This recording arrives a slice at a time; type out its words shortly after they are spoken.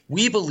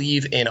we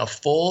believe in a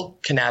full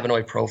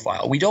cannabinoid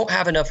profile. We don't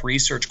have enough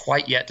research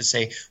quite yet to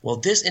say, well,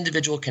 this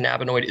individual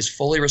cannabinoid is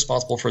fully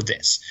responsible for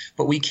this.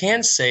 But we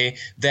can say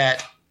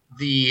that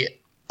the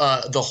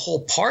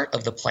whole part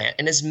of the plant,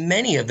 and as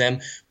many of them,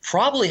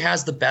 probably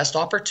has the best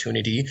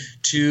opportunity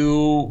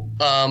to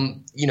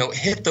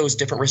hit those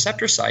different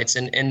receptor sites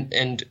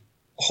and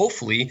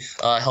hopefully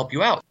help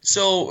you out.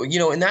 So,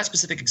 in that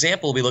specific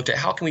example, we looked at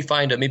how can we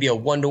find maybe a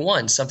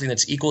one-to-one, something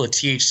that's equal to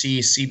THC,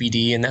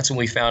 CBD, and that's when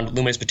we found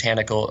Luminous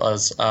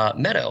Botanicals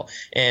Meadow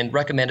and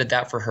recommended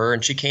that for her.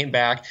 And she came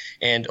back,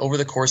 and over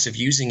the course of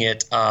using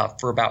it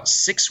for about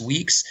 6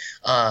 weeks,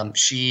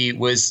 she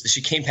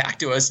came back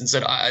to us and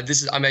said,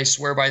 I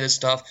swear by this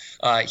stuff.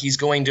 He's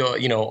going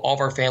to, all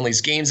of our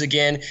family's games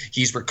again.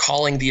 He's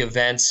recalling the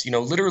events,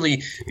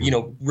 literally,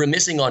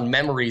 reminiscing on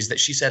memories that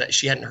she said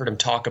she hadn't heard him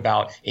talk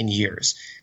about in years.